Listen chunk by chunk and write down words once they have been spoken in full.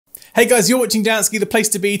Hey guys, you're watching Dansky, the place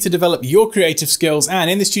to be to develop your creative skills, and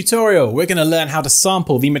in this tutorial we're going to learn how to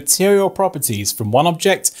sample the material properties from one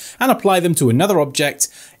object and apply them to another object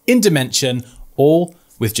in Dimension, all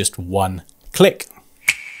with just one click.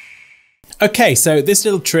 Okay, so this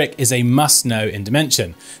little trick is a must-know in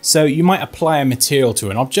Dimension. So you might apply a material to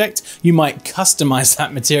an object, you might customize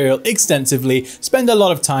that material extensively, spend a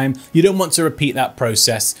lot of time. You don't want to repeat that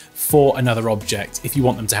process for another object if you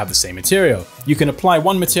want them to have the same material. You can apply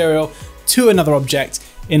one material to another object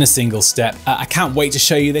in a single step. I can't wait to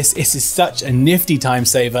show you this. This is such a nifty time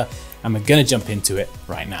saver, and we're gonna jump into it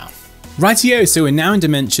right now. Rightio, so we're now in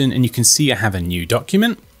Dimension, and you can see I have a new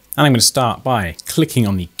document. And I'm going to start by clicking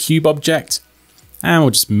on the cube object, and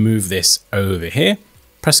we'll just move this over here.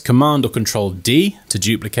 Press Command or Control D to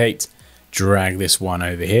duplicate, drag this one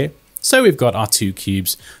over here. So we've got our two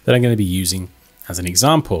cubes that I'm going to be using as an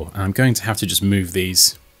example. And I'm going to have to just move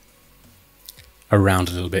these around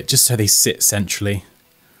a little bit just so they sit centrally.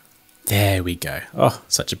 There we go. Oh,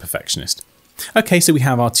 such a perfectionist. Okay, so we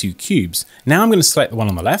have our two cubes. Now I'm going to select the one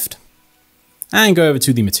on the left and go over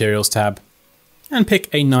to the Materials tab and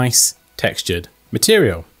pick a nice textured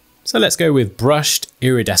material. So let's go with brushed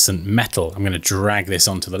iridescent metal. I'm going to drag this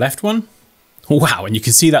onto the left one. Wow, and you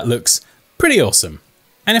can see that looks pretty awesome.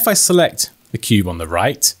 And if I select the cube on the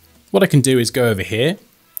right, what I can do is go over here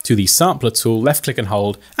to the sampler tool, left click and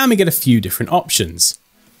hold, and we get a few different options.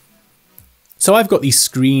 So I've got the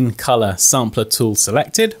screen color sampler tool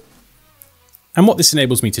selected. And what this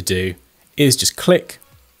enables me to do is just click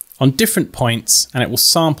on different points, and it will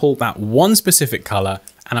sample that one specific color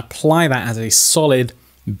and apply that as a solid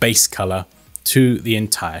base color to the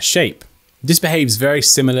entire shape. This behaves very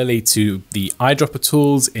similarly to the eyedropper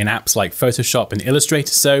tools in apps like Photoshop and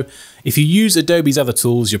Illustrator. So if you use Adobe's other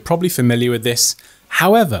tools, you're probably familiar with this.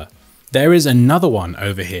 However, there is another one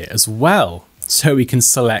over here as well. So we can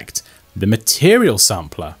select the material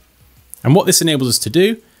sampler. And what this enables us to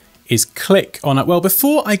do is click on it. Well,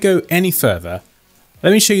 before I go any further,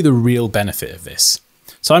 let me show you the real benefit of this.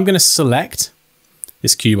 So I'm going to select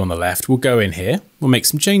this cube on the left. We'll go in here. We'll make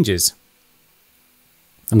some changes.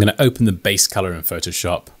 I'm going to open the base color in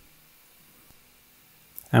Photoshop.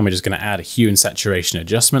 And we're just going to add a hue and saturation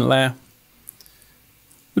adjustment layer.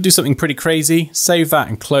 We'll do something pretty crazy. Save that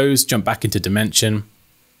and close, jump back into Dimension.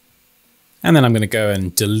 And then I'm going to go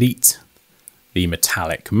and delete the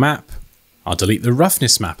metallic map. I'll delete the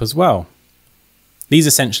roughness map as well. These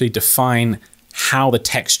essentially define how the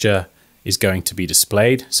texture is going to be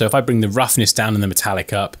displayed. So if I bring the roughness down and the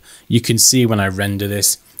metallic up, you can see when I render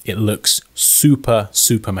this, it looks super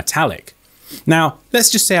metallic. Now, let's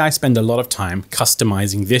just say I spend a lot of time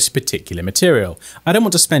customizing this particular material. I don't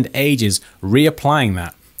want to spend ages reapplying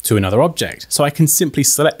that to another object. So I can simply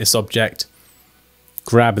select this object,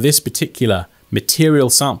 grab this particular material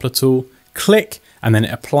sampler tool, click, and then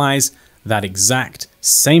it applies that exact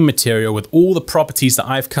same material with all the properties that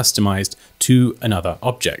I've customized to another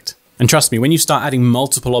object. And trust me, when you start adding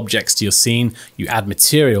multiple objects to your scene, you add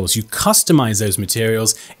materials, you customize those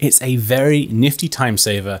materials, it's a very nifty time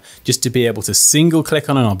saver just to be able to single click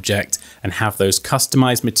on an object and have those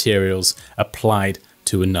customized materials applied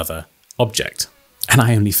to another object. And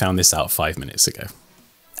I only found this out 5 minutes ago.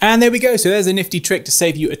 And there we go. So there's a nifty trick to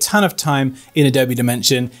save you a ton of time in Adobe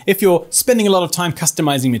Dimension. If you're spending a lot of time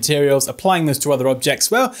customizing materials, applying those to other objects,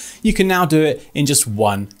 well, you can now do it in just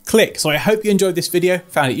one click. So I hope you enjoyed this video,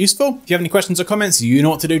 found it useful. If you have any questions or comments, you know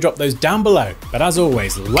what to do, drop those down below. But as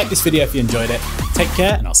always, like this video if you enjoyed it. Take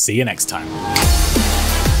care, and I'll see you next time.